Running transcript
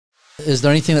Is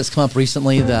there anything that's come up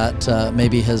recently that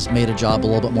maybe has made a job a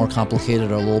little bit more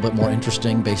complicated or a little bit more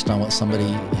interesting based on what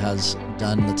somebody has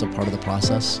done that's a part of the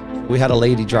process? We had a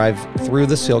lady drive through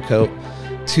the seal coat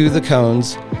to the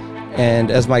cones, and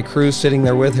as my crew's sitting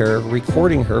there with her,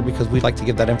 recording her, because we'd like to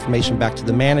give that information back to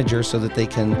the manager so that they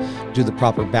can do the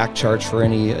proper back charge for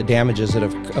any damages that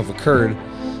have occurred.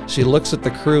 She looks at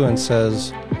the crew and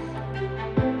says,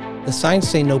 "The signs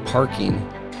say no parking.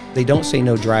 They don't say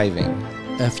no driving."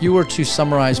 If you were to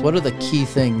summarize, what are the key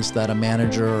things that a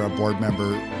manager or a board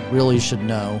member really should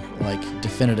know, like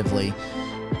definitively,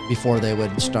 before they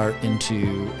would start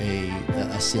into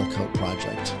a seal coat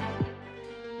project?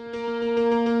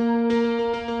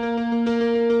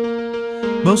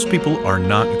 Most people are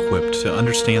not equipped to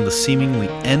understand the seemingly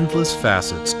endless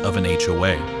facets of an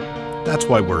HOA. That's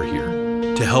why we're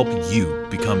here, to help you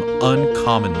become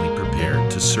uncommonly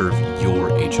prepared to serve your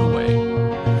HOA.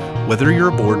 Whether you're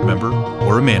a board member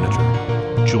or a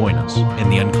manager, join us in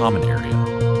the Uncommon Area.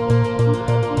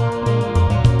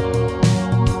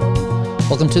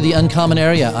 Welcome to the Uncommon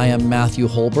Area. I am Matthew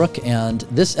Holbrook, and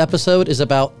this episode is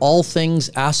about all things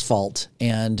asphalt.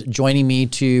 And joining me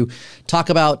to talk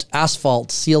about asphalt,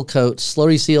 seal coat,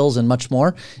 slurry seals, and much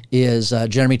more is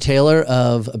Jeremy Taylor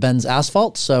of Ben's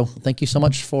Asphalt. So thank you so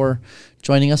much for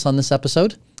joining us on this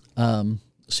episode.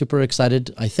 Super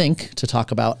excited, I think, to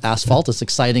talk about asphalt, as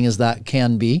exciting as that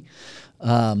can be.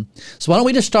 So why don't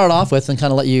we just start off with and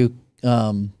kind of let you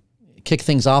kick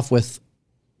things off with,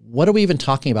 what are we even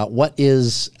talking about? What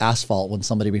is asphalt when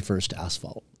somebody refers to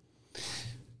asphalt?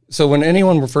 So when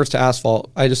anyone refers to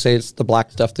asphalt, I just say it's the black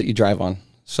stuff that you drive on.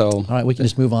 So all right, we can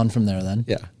just move on from there then.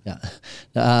 Yeah.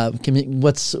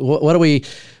 What are we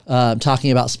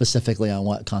talking about specifically on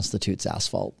what constitutes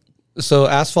asphalt? So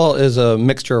asphalt is a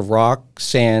mixture of rock,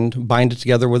 sand, bind it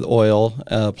together with oil,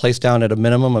 placed down at a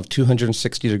minimum of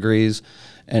 260 degrees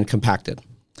and compacted.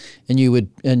 And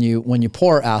when you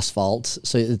pour asphalt,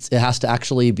 so it has to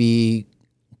actually be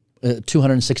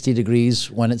 260 degrees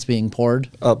when it's being poured?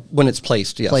 When it's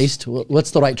placed, yes. Placed?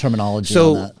 What's the right terminology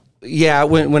on that? Yeah,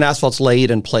 when asphalt's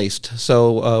laid and placed.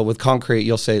 So with concrete,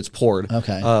 you'll say it's poured.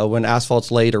 Okay. When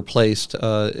asphalt's laid or placed,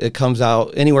 it comes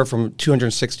out anywhere from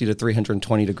 260 to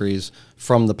 320 degrees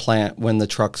from the plant when the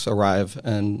trucks arrive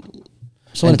and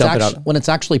dump it out. When it's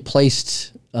actually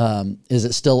placed, is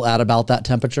it still at about that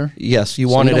temperature? Yes, you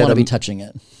don't want to be touching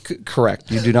it. Correct.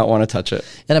 You do not want to touch it.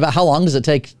 And about how long does it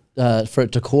take for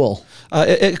it to cool?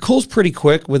 It cools pretty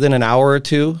quick, within an hour or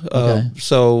two. Okay.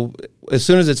 So as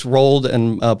soon as it's rolled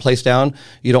and placed down,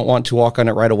 you don't want to walk on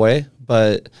it right away,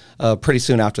 but pretty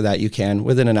soon after that you can,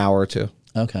 within an hour or two.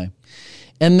 Okay.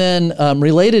 And then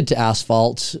related to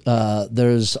asphalt,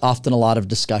 there's often a lot of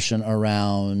discussion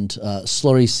around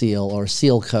slurry seal or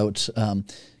seal coat. Can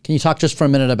you talk just for a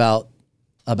minute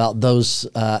about those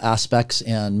aspects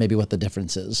and maybe what the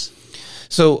difference is?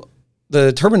 So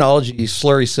the terminology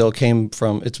slurry seal came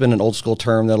from, it's been an old school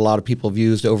term that a lot of people have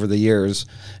used over the years,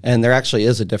 and there actually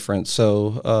is a difference.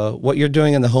 So what you're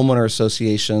doing in the homeowner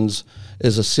associations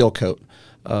is a seal coat.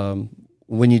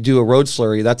 When you do a road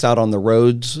slurry, that's out on the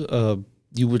roads.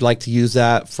 You would like to use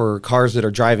that for cars that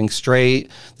are driving straight,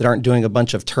 that aren't doing a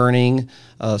bunch of turning.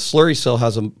 Slurry seal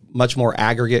has a much more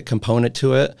aggregate component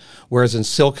to it, whereas in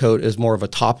seal coat is more of a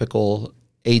topical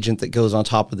agent that goes on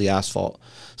top of the asphalt.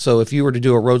 So if you were to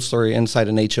do a road slurry inside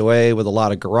an HOA with a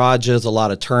lot of garages, a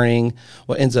lot of turning,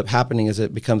 what ends up happening is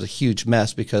it becomes a huge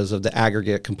mess because of the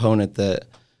aggregate component that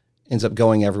ends up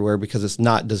going everywhere, because it's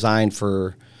not designed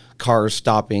for cars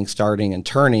stopping, starting, and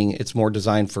turning. It's more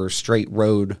designed for straight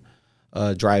road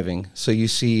driving. So you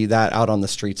see that out on the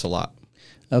streets a lot.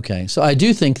 Okay. So I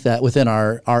do think that within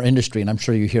our industry, and I'm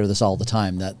sure you hear this all the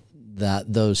time, that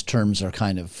those terms are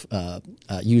kind of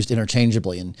used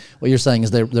interchangeably. And what you're saying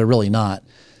is they're really not.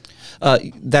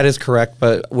 That is correct.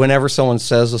 But whenever someone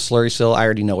says a slurry seal, I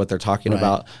already know what they're talking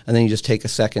about. And then you just take a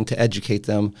second to educate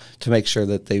them to make sure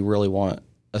that they really want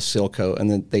a seal coat, and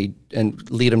then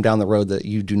lead them down the road that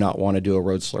you do not want to do a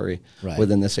road slurry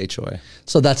within this HOA.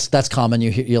 So that's common.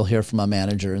 You'll hear from a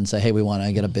manager and say, "Hey, we want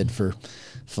to get a bid for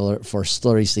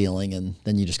slurry sealing," and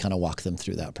then you just kind of walk them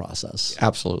through that process.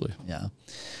 Absolutely. Yeah.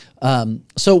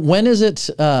 So when is it?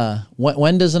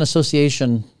 When does an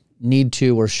association need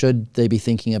to, or should they be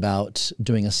thinking about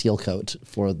doing a seal coat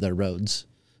for their roads?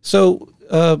 So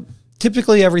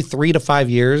typically every 3 to 5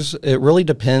 years. It really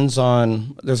depends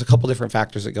on, there's a couple different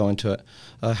factors that go into it.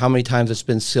 How many times it's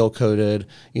been seal coated,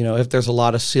 if there's a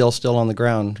lot of seal still on the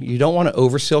ground. You don't want to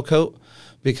over seal coat,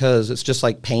 because it's just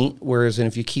like paint, whereas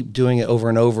if you keep doing it over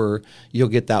and over, you'll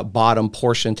get that bottom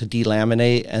portion to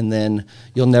delaminate, and then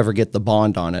you'll never get the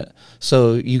bond on it.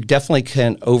 So you definitely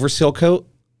can over seal coat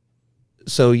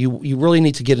So you really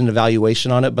need to get an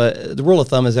evaluation on it, but the rule of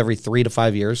thumb is every 3 to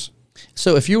 5 years.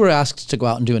 So if you were asked to go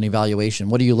out and do an evaluation,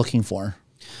 what are you looking for?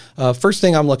 First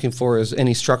thing I'm looking for is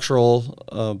any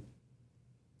structural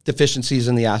deficiencies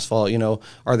in the asphalt.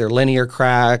 Are there linear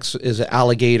cracks? Is it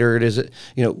alligatored? Is it,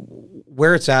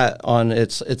 where it's at on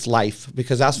its life,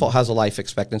 because asphalt has a life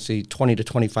expectancy 20 to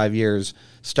 25 years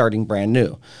starting brand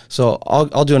new. So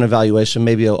I'll do an evaluation,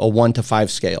 maybe a 1 to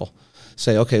 5 scale.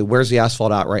 Say, okay, where's the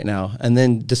asphalt at right now? And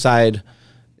then decide,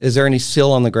 is there any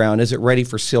seal on the ground? Is it ready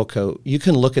for seal coat? You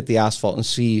can look at the asphalt and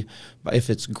see if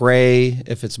it's gray,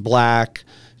 if it's black,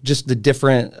 just the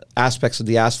different aspects of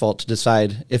the asphalt to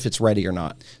decide if it's ready or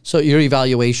not. So your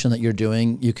evaluation that you're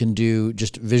doing, you can do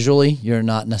just visually? You're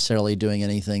not necessarily doing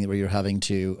anything where you're having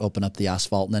to open up the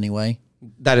asphalt in any way?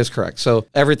 That is correct. So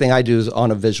everything I do is on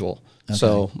a visual. Okay.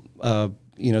 So,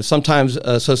 sometimes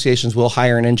associations will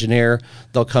hire an engineer.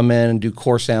 They'll come in and do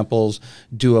core samples,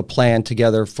 do a plan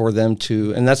together for them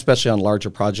to, and that's especially on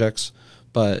larger projects,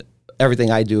 but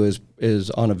everything I do is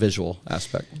on a visual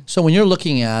aspect. So when you're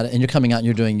looking at it and you're coming out and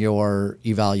you're doing your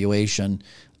evaluation,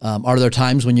 are there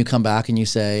times when you come back and you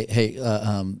say, hey,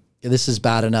 this is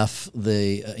bad enough,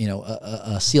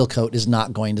 a seal coat is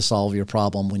not going to solve your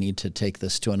problem, we need to take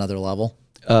this to another level?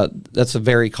 That's a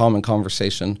very common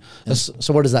conversation.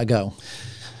 So where does that go?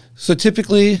 So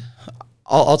typically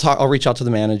I'll reach out to the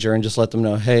manager and just let them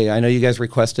know, hey, I know you guys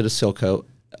requested a seal coat.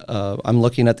 I'm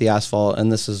looking at the asphalt,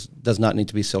 and this does not need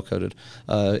to be seal coated.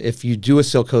 If you do a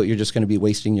seal coat, you're just going to be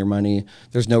wasting your money.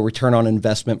 There's no return on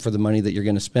investment for the money that you're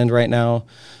going to spend right now.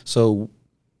 So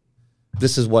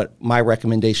this is what my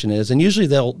recommendation is. And usually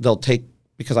they'll take,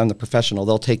 because I'm the professional,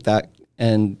 they'll take that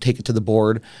and take it to the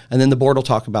board, and then the board will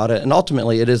talk about it. And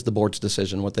ultimately it is the board's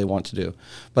decision what they want to do.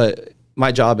 But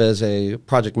my job as a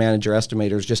project manager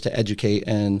estimator is just to educate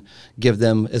and give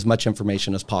them as much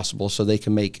information as possible so they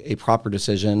can make a proper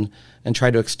decision and try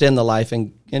to extend the life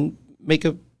and make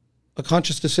a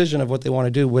conscious decision of what they want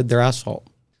to do with their asphalt.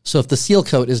 So if the seal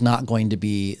coat is not going to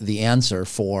be the answer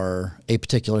for a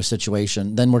particular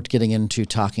situation, then we're getting into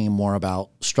talking more about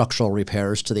structural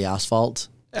repairs to the asphalt.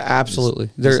 Absolutely.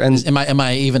 Am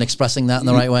I even expressing that in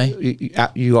the right way?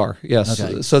 You are, yes.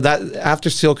 Okay. So that after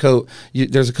seal coat,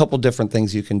 there's a couple different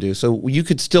things you can do. So you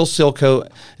could still seal coat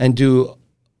and do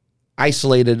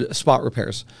isolated spot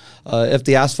repairs. If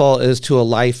the asphalt is to a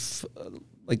life,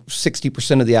 like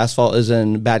 60% of the asphalt is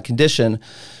in bad condition,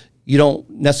 you don't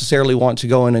necessarily want to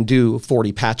go in and do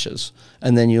 40 patches,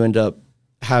 and then you end up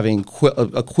having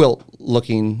a quilt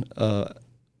looking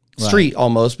street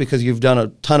almost, because you've done a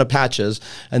ton of patches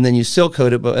and then you seal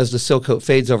coat it, but as the seal coat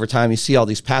fades over time, you see all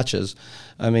these patches.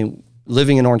 I mean,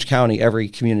 living in Orange County, every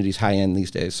community's high end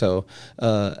these days. So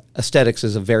aesthetics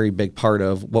is a very big part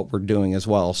of what we're doing as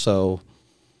well. So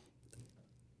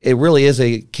it really is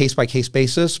a case-by-case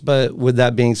basis, but with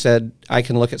that being said, I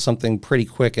can look at something pretty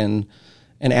quick and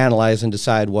analyze and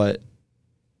decide what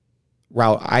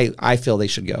route I feel they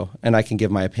should go, and I can give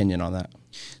my opinion on that.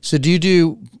 So do you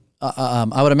do,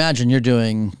 I would imagine you're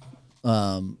doing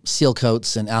seal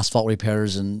coats and asphalt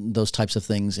repairs and those types of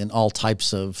things in all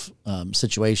types of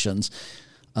situations.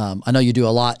 I know you do a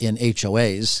lot in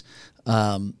HOAs.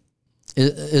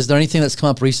 Is there anything that's come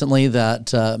up recently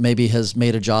that maybe has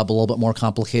made a job a little bit more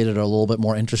complicated or a little bit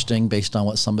more interesting based on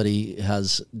what somebody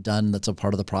has done that's a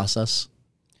part of the process?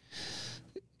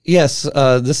 Yes,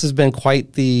 this has been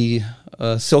quite the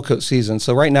seal coat season.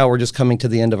 So right now we're just coming to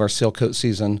the end of our seal coat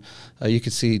season. You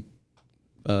can see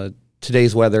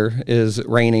today's weather is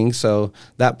raining, so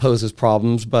that poses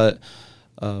problems. But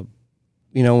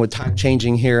with time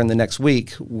changing here in the next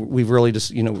week, we've really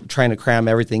just trying to cram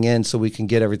everything in so we can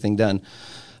get everything done.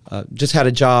 Just had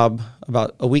a job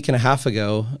about a week and a half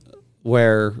ago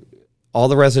where all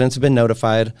the residents have been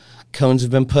notified, cones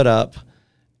have been put up,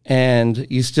 and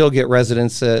you still get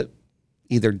residents that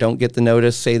either don't get the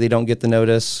notice, say they don't get the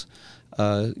notice.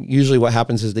 Usually what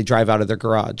happens is they drive out of their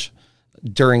garage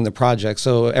during the project.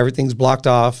 So everything's blocked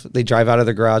off. They drive out of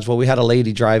their garage. Well, we had a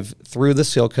lady drive through the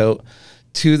seal coat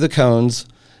to the cones,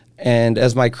 and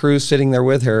as my crew's sitting there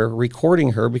with her,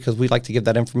 recording her, because we'd like to give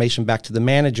that information back to the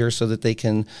manager so that they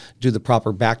can do the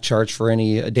proper back charge for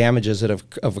any damages that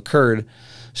have occurred.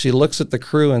 She looks at the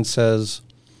crew and says,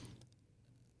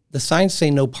 "The signs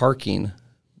say no parking.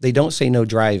 They don't say no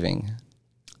driving."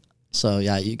 So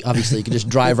yeah, obviously you can just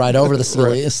drive right over the seal,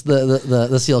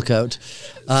 the seal coat.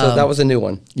 So that was a new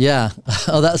one. Yeah.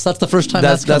 Oh, that's the first time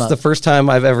that's come up. The first time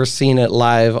I've ever seen it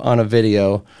live on a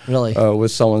video. Really?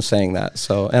 With someone saying that.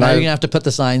 So, and now you're gonna have to put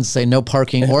the signs say no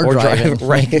parking or driving.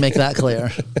 Right. Make that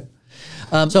clear.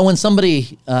 So when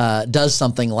somebody does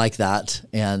something like that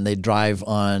and they drive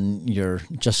on your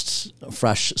just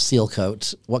fresh seal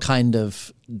coat, what kind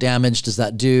of damage does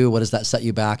that do? What does that set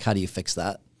you back? How do you fix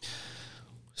that?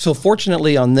 So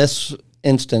fortunately on this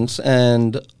instance,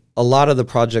 and a lot of the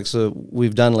projects that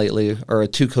we've done lately are a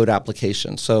 2-coat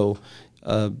application. So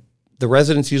the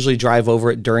residents usually drive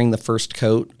over it during the first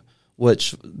coat,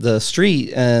 which the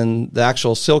street and the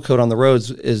actual seal coat on the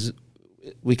roads is,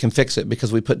 we can fix it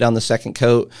because we put down the second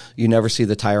coat. You never see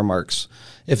the tire marks.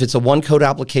 If it's a 1-coat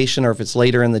application or if it's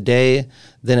later in the day,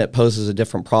 then it poses a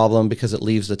different problem because it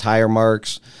leaves the tire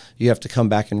marks. You have to come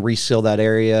back and reseal that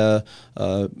area,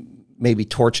 maybe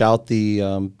torch out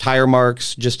the tire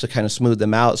marks just to kind of smooth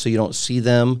them out so you don't see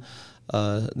them.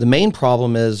 The main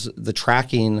problem is the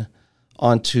tracking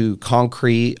onto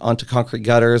concrete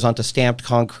gutters, onto stamped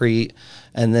concrete.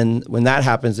 And then when that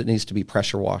happens, it needs to be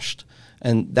pressure washed.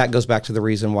 And that goes back to the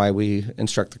reason why we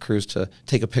instruct the crews to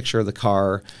take a picture of the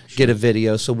car, get a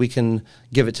video so we can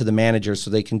give it to the managers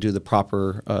so they can do the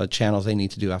proper channels they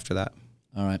need to do after that.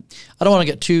 All right. I don't want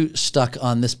to get too stuck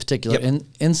on this particular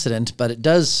incident, but it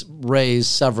does raise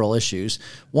several issues.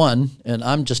 One, and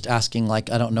I'm just asking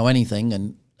like I don't know anything,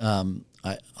 and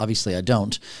obviously I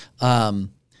don't.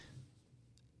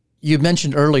 You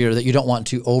mentioned earlier that you don't want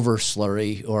to overcoat.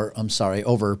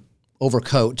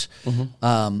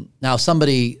 Mm-hmm. Now,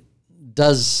 somebody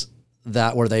does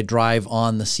that where they drive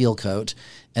on the seal coat,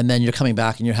 and then you're coming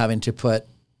back and you're having to put,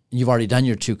 you've already done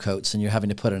your 2 coats, and you're having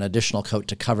to put an additional coat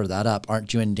to cover that up.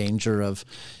 Aren't you in danger of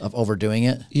overdoing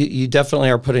it? You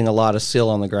definitely are putting a lot of seal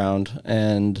on the ground,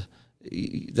 and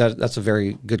that's a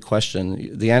very good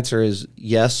question. The answer is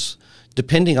yes,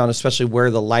 depending on especially where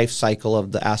the life cycle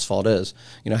of the asphalt is.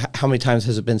 You know, how many times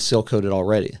has it been seal coated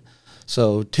already?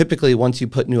 So typically once you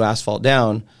put new asphalt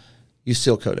down, you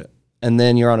seal coat it. And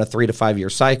then you're on a 3 to 5 year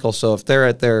cycle. So if they're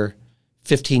at their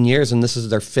 15 years and this is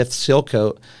their 5th seal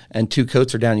coat and 2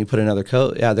 coats are down, you put another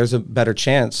coat, yeah, there's a better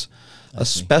chance,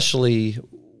 especially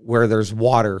where there's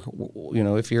water. You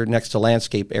know, if you're next to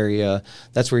landscape area,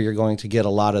 that's where you're going to get a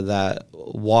lot of that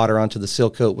water onto the seal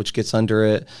coat, which gets under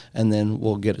it, and then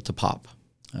we'll get it to pop.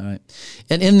 All right.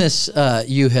 And in this,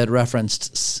 you had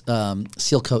referenced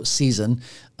seal coat season,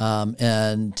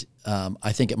 and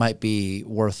I think it might be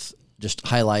worth just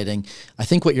highlighting. I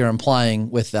think what you're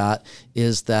implying with that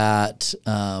is that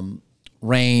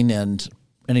rain and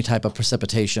any type of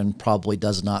precipitation probably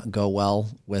does not go well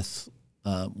with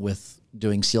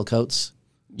doing seal coats.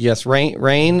 Yes,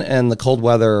 rain and the cold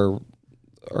weather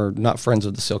are not friends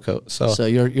with the seal coat. So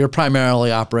you're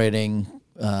primarily operating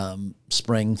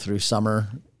spring through summer.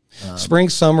 Spring,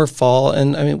 summer, fall,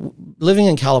 and I mean, living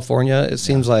in California, it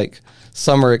seems like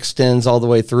summer extends all the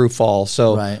way through fall.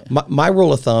 So my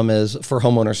rule of thumb is for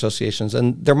homeowner associations,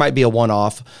 and there might be a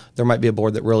one-off, there might be a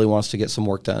board that really wants to get some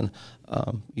work done.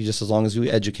 You just, as long as you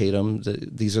educate them,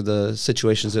 these are the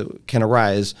situations that can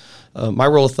arise. My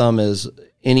rule of thumb is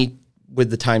with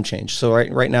the time change. So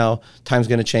right now, time's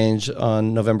going to change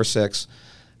on November 6th.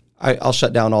 I'll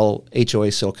shut down all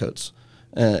HOA seal coats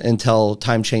until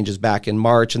time changes back in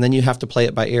March. And then you have to play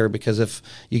it by ear, because if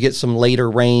you get some later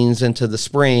rains into the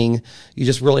spring, you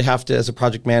just really have to, as a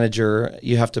project manager,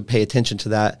 you have to pay attention to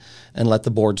that and let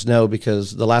the boards know,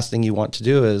 because the last thing you want to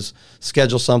do is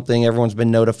schedule something, everyone's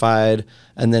been notified,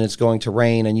 and then it's going to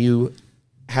rain, and you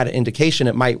had an indication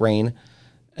it might rain,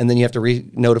 and then you have to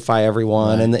re-notify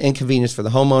everyone, and the inconvenience for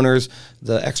the homeowners,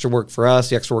 the extra work for us,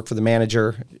 the extra work for the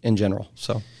manager in general.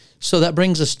 So that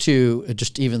brings us to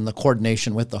just even the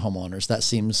coordination with the homeowners. That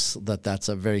seems that's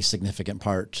a very significant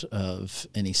part of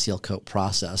any seal coat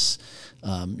process.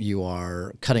 You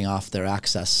are cutting off their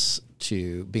access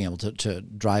to being able to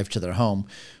drive to their home.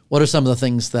 What are some of the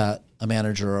things that a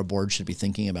manager or a board should be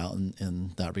thinking about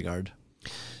in that regard?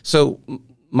 So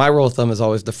my rule of thumb is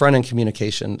always the front end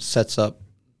communication sets up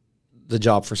the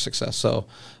job for success. So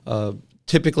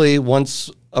typically once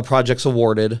a project's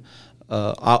awarded,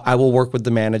 I will work with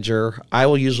the manager. I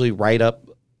will usually write up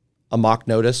a mock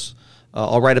notice.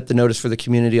 I'll write up the notice for the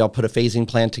community. I'll put a phasing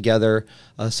plan together,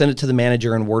 send it to the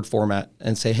manager in Word format,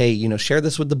 and say, hey, share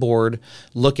this with the board,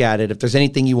 look at it. If there's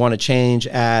anything you want to change,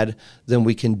 add, then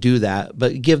we can do that.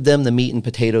 But give them the meat and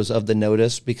potatoes of the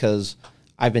notice, because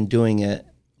I've been doing it.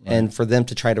 Right. And for them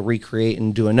to try to recreate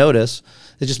and do a notice,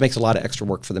 it just makes a lot of extra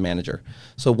work for the manager.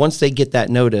 So once they get that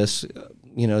notice,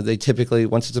 they typically,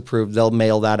 once it's approved, they'll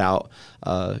mail that out.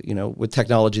 With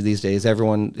technology these days,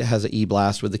 everyone has an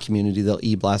e-blast with the community. They'll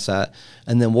e-blast that.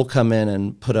 And then we'll come in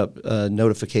and put up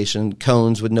notification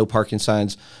cones with no parking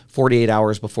signs 48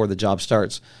 hours before the job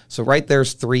starts. So right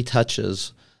there's 3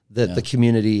 touches that the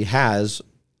community has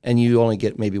and you only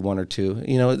get maybe one or two.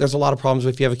 You know, there's a lot of problems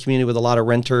if you have a community with a lot of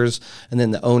renters and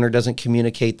then the owner doesn't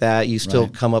communicate that. You still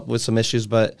come up with some issues,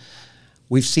 but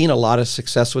we've seen a lot of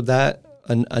success with that.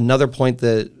 Another point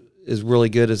that is really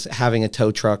good is having a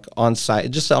tow truck on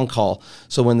site, just on call.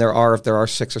 So when if there are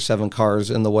 6 or 7 cars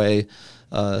in the way,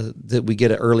 that we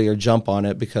get an earlier jump on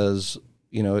it, because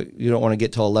you know, you don't want to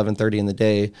get till 11:30 in the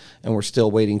day and we're still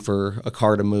waiting for a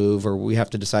car to move, or we have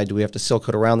to decide, do we have to seal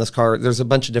coat around this car? There's a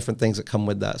bunch of different things that come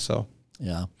with that. So,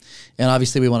 yeah. And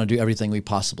obviously we want to do everything we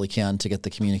possibly can to get the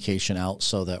communication out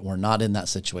so that we're not in that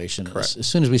situation. As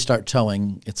soon as we start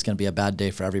towing, it's going to be a bad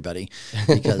day for everybody,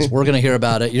 because we're going to hear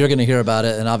about it. You're going to hear about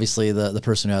it. And obviously the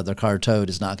person who had their car towed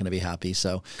is not going to be happy.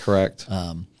 So, correct.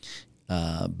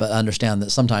 But understand that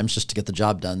sometimes just to get the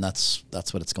job done, that's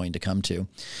what it's going to come to.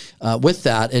 With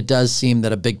that, it does seem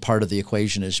that a big part of the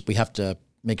equation is we have to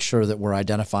make sure that we're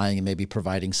identifying and maybe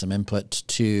providing some input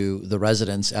to the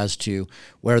residents as to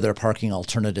where their parking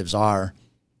alternatives are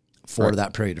for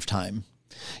that period of time.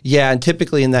 Yeah, and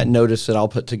typically in that notice that I'll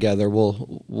put together,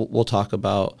 we'll talk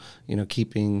about, you know,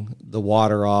 keeping the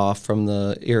water off from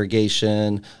the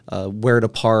irrigation, where to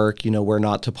park, you know, where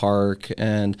not to park,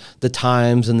 and the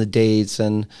times and the dates,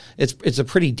 and it's a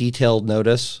pretty detailed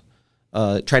notice.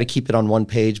 Try to keep it on one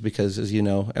page because, as you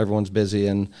know, everyone's busy,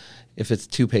 and if it's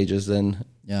 2 pages, then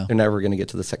they're never going to get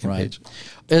to the second page.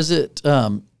 Is it?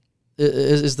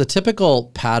 Is the typical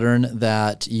pattern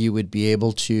that you would be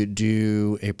able to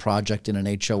do a project in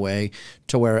an HOA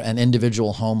to where an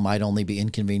individual home might only be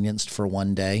inconvenienced for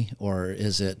one day, or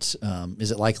is it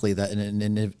likely that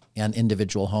an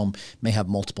individual home may have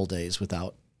multiple days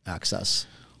without access?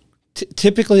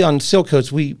 Typically on seal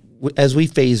coats, as we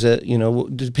phase it, you know,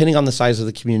 depending on the size of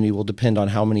the community, will depend on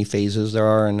how many phases there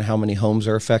are and how many homes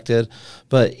are affected.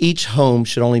 But each home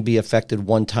should only be affected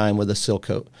one time with a seal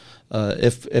coat,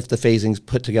 if the phasing's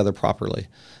put together properly.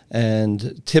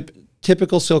 And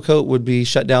typical seal coat would be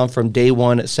shut down from day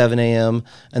 1 at 7 a.m.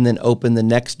 and then open the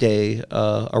next day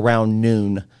around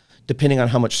noon, depending on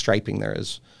how much striping there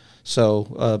is.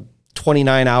 So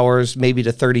 29 hours, maybe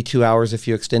to 32 hours if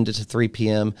you extend it to 3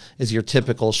 p.m. is your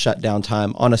typical shutdown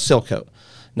time on a seal coat.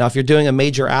 Now, if you're doing a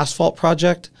major asphalt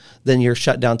project, then your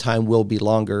shutdown time will be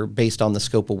longer based on the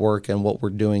scope of work and what we're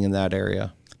doing in that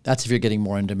area. That's if you're getting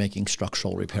more into making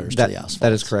structural repairs to the asphalt.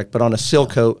 That is correct. But on a seal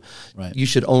coat, you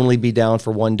should only be down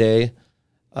for 1 day.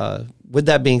 With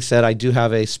that being said, I do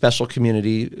have a special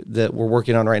community that we're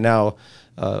working on right now.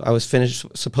 I was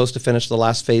supposed to finish the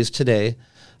last phase today,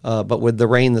 but with the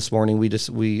rain this morning,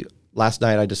 last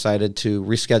night I decided to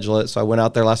reschedule it. So I went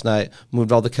out there last night,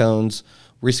 moved all the cones,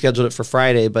 rescheduled it for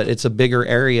Friday, but it's a bigger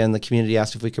area, and the community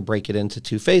asked if we could break it into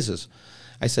 2 phases.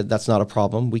 I said, that's not a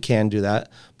problem. We can do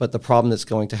that. But the problem that's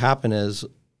going to happen is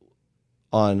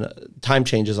on time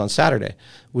changes on Saturday.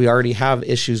 We already have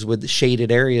issues with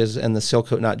shaded areas and the seal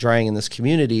coat not drying in this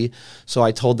community. So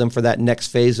I told them for that next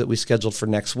phase that we scheduled for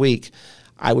next week,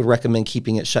 I would recommend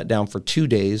keeping it shut down for 2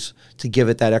 days to give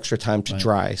it that extra time to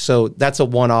dry. So that's a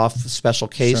one-off special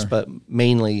case, but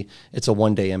mainly it's a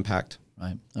 1-day impact.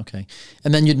 Right. Okay.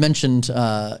 And then you'd mentioned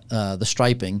the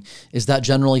striping. Is that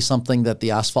generally something that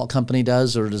the asphalt company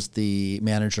does, or does the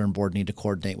manager and board need to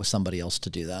coordinate with somebody else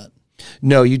to do that?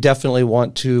 No, you definitely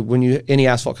want to. When any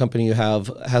asphalt company you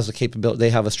has the capability, they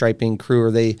have a striping crew,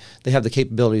 or they have the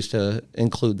capabilities to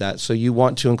include that. So you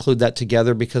want to include that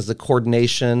together because the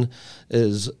coordination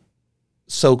is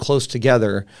so close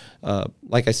together.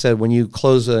 Like I said, when you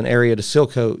close an area to seal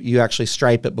coat, you actually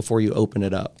stripe it before you open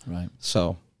it up. Right.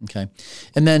 So. Okay.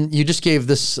 And then you just gave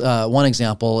this one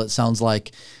example. It sounds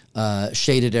like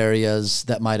shaded areas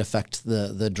that might affect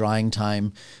the drying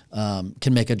time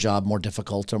can make a job more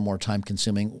difficult or more time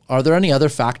consuming. Are there any other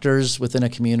factors within a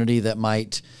community that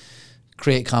might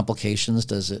create complications?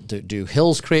 Do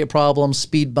hills create problems,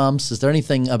 speed bumps? Is there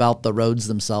anything about the roads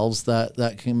themselves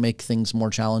that can make things more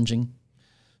challenging?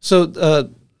 So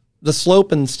the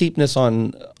slope and steepness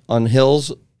on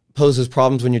hills poses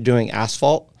problems when you're doing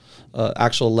asphalt.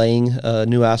 Actual laying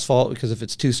new asphalt, because if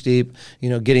it's too steep, you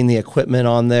know, getting the equipment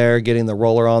on there, getting the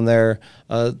roller on there,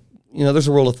 you know, there's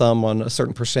a rule of thumb on a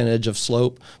certain percentage of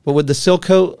slope. But with the seal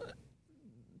coat,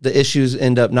 the issues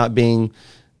end up not being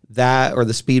that or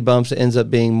the speed bumps. It ends up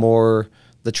being more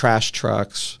the trash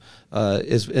trucks,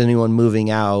 is anyone moving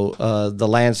out, the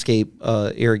landscape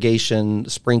irrigation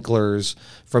sprinklers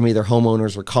from either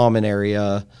homeowners or common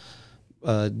area,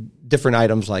 different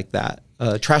items like that.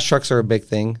 Trash trucks are a big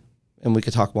thing. And we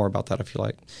could talk more about that if you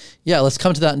like. Yeah, let's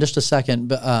come to that in just a second.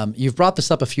 But you've brought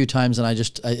this up a few times, and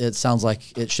it sounds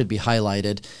like it should be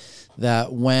highlighted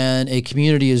that when a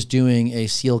community is doing a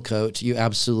seal coat, you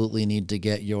absolutely need to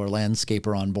get your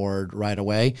landscaper on board right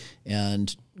away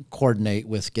and coordinate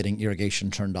with getting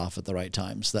irrigation turned off at the right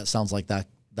time. So that sounds like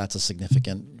that's a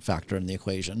significant factor in the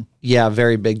equation. Yeah,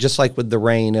 very big. Just like with the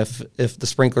rain, if the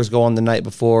sprinklers go on the night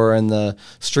before and the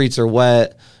streets are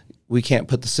wet, we can't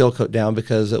put the seal coat down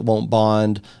because it won't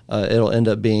bond. It'll end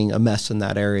up being a mess in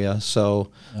that area.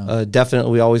 So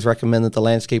definitely we always recommend that the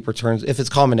landscaper turns, if it's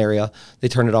common area, they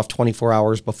turn it off 24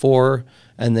 hours before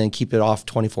and then keep it off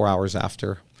 24 hours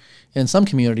after. In some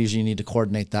communities, you need to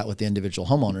coordinate that with the individual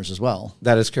homeowners as well.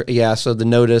 That is correct. Yeah, so the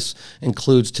notice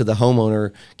includes to the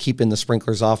homeowner keeping the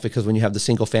sprinklers off, because when you have the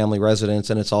single-family residence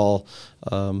and it's all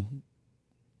homeowners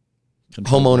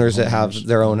that have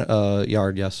their own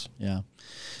yard, yes. Yeah.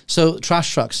 So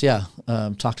trash trucks, yeah.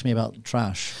 Talk to me about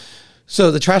trash. So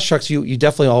the trash trucks, you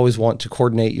definitely always want to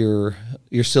coordinate your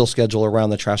seal schedule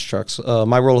around the trash trucks.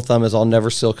 My rule of thumb is I'll never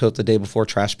seal coat the day before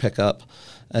trash pickup.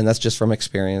 And that's just from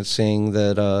experience, seeing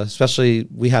that, especially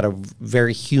we had a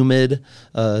very humid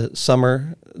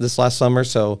summer this last summer,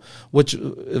 so which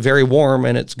very warm,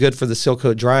 and it's good for the seal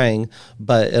coat drying,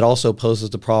 but it also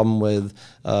poses the problem with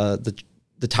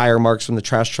the tire marks from the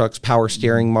trash trucks, power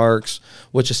steering marks,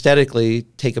 which aesthetically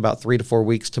take about 3 to 4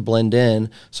 weeks to blend in.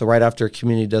 So right after a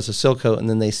community does a seal coat and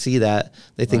then they see that,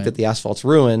 they think that the asphalt's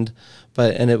ruined,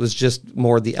 and it was just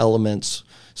more the elements.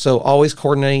 So always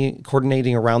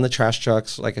coordinating around the trash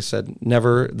trucks. Like I said,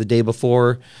 never the day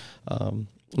before.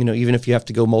 Even if you have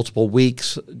to go multiple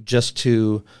weeks just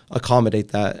to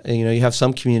accommodate that. And, you have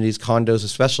some communities, condos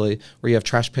especially, where you have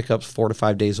trash pickups 4 to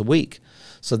 5 days a week.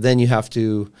 So then you have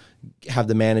to have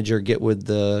the manager get with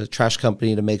the trash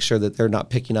company to make sure that they're not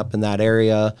picking up in that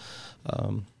area,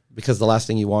 because the last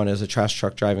thing you want is a trash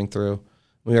truck driving through.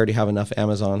 We already have enough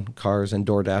Amazon cars and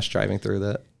DoorDash driving through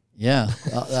that. Yeah,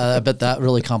 I bet that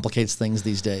really complicates things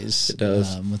these days. It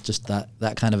does. With just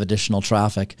that kind of additional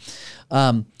traffic.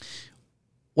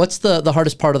 What's the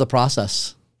hardest part of the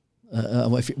process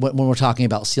when we're talking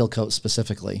about seal coat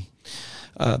specifically?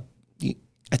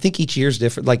 I think each year is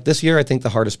different. Like this year, I think the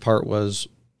hardest part was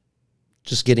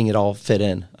just getting it all fit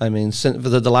in. I mean, since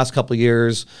the last couple of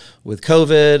years with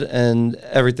COVID and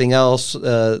everything else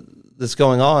that's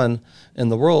going on in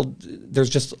the world, there's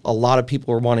just a lot of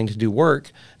people are wanting to do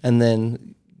work and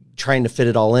then trying to fit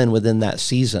it all in within that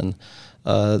season.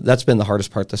 That's been the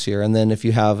hardest part this year. And then if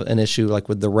you have an issue like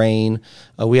with the rain,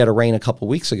 we had a rain a couple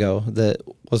weeks ago that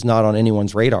was not on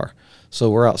anyone's radar.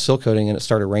 So we're out seal coating and it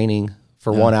started raining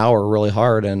for 1 hour really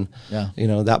hard. And,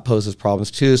 that poses problems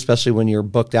too, especially when you're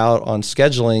booked out on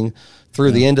scheduling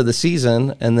through the end of the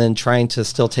season and then trying to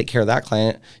still take care of that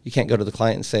client. You can't go to the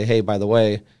client and say, hey, by the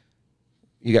way,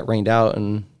 you got rained out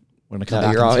and we're going to come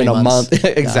back you're in a months. month.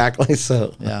 Exactly.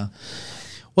 So, yeah.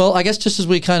 Well, I guess just as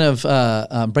we kind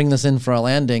of bring this in for a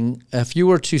landing, if you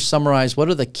were to summarize, what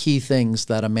are the key things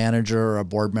that a manager or a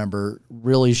board member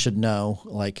really should know,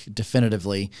 like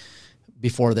definitively,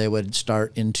 before they would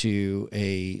start into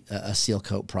a seal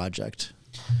coat project?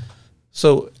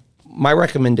 So my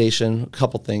recommendation, a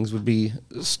couple things, would be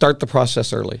start the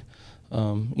process early.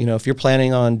 If you're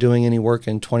planning on doing any work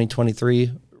in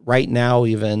 2023, right now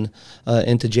even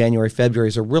into January, February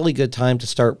is a really good time to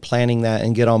start planning that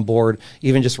and get on board,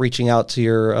 even just reaching out to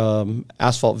your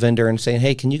asphalt vendor and saying,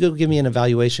 hey, can you go give me an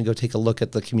evaluation, go take a look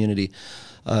at the community,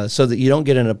 so that you don't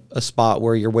get in a spot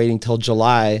where you're waiting till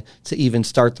July to even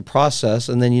start the process.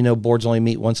 And then, boards only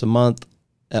meet once a month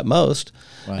at most,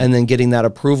 and then getting that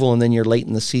approval, and then you're late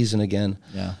in the season again.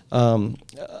 Yeah.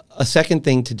 A second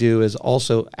thing to do is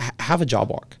also have a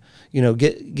job walk.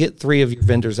 Get 3 of your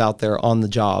vendors out there on the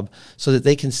job so that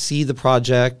they can see the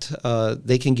project.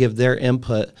 They can give their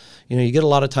input. You get a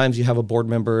lot of times you have a board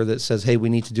member that says, hey, we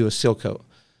need to do a seal coat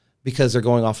because they're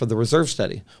going off of the reserve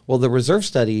study. Well, the reserve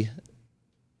study,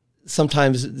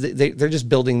 sometimes they're just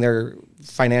building their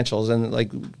financials and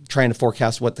like trying to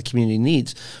forecast what the community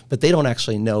needs, but they don't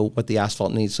actually know what the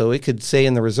asphalt needs. So it could say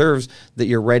in the reserves that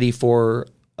you're ready for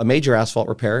a major asphalt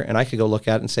repair, and I could go look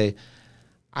at it and say,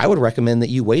 I would recommend that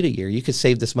you wait a year. You could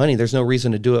save this money. There's no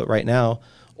reason to do it right now.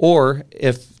 Or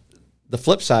if the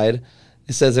flip side,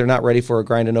 it says they're not ready for a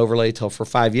grind and overlay till for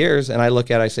 5 years, and I look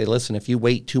at it, I say, listen, if you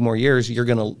wait 2 more years, you're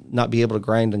going to not be able to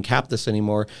grind and cap this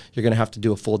anymore. You're going to have to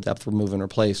do a full depth remove and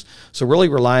replace. So really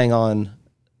relying on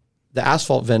the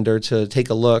asphalt vendor to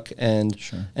take a look and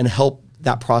help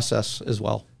that process as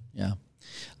well. Yeah.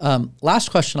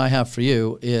 Last question I have for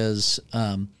you is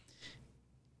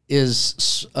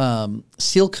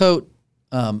seal coat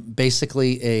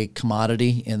basically a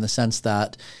commodity in the sense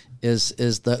that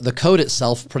is the coat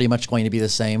itself pretty much going to be the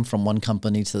same from one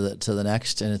company to the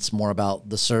next, and it's more about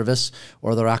the service,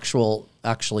 or are there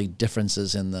actually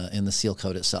differences in the seal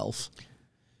coat itself?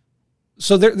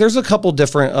 So there's a couple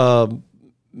different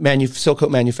seal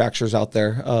coat manufacturers out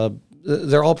there.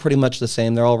 They're all pretty much the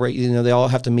same. They're all they all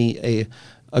have to meet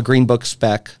a green book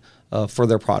spec for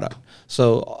their product.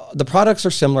 So the products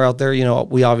are similar out there.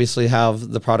 We obviously have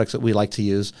the products that we like to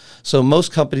use. So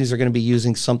most companies are going to be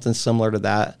using something similar to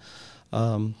that.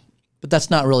 But that's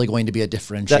not really going to be a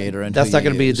differentiator. That's not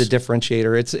going to be the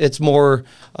differentiator. It's more,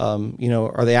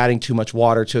 are they adding too much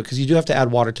water to it? Because you do have to add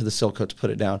water to the seal coat to put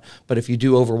it down. But if you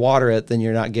do overwater it, then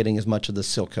you're not getting as much of the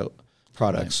seal coat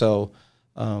product. Right. So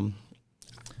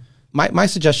my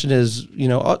suggestion is,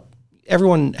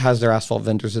 everyone has their asphalt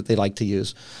vendors that they like to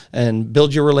use, and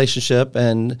build your relationship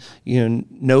and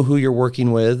know who you're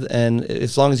working with. And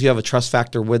as long as you have a trust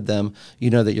factor with them,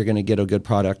 you know that you're going to get a good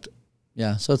product.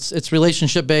 Yeah, so it's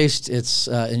relationship based. It's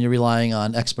and you're relying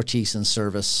on expertise and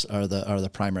service are the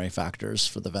primary factors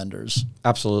for the vendors.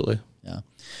 Absolutely. Yeah.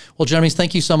 Well, Jeremy,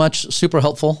 thank you so much. Super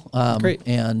helpful. Great.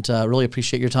 And really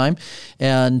appreciate your time.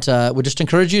 And would just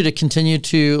encourage you to continue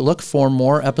to look for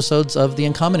more episodes of the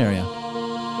Uncommon Area.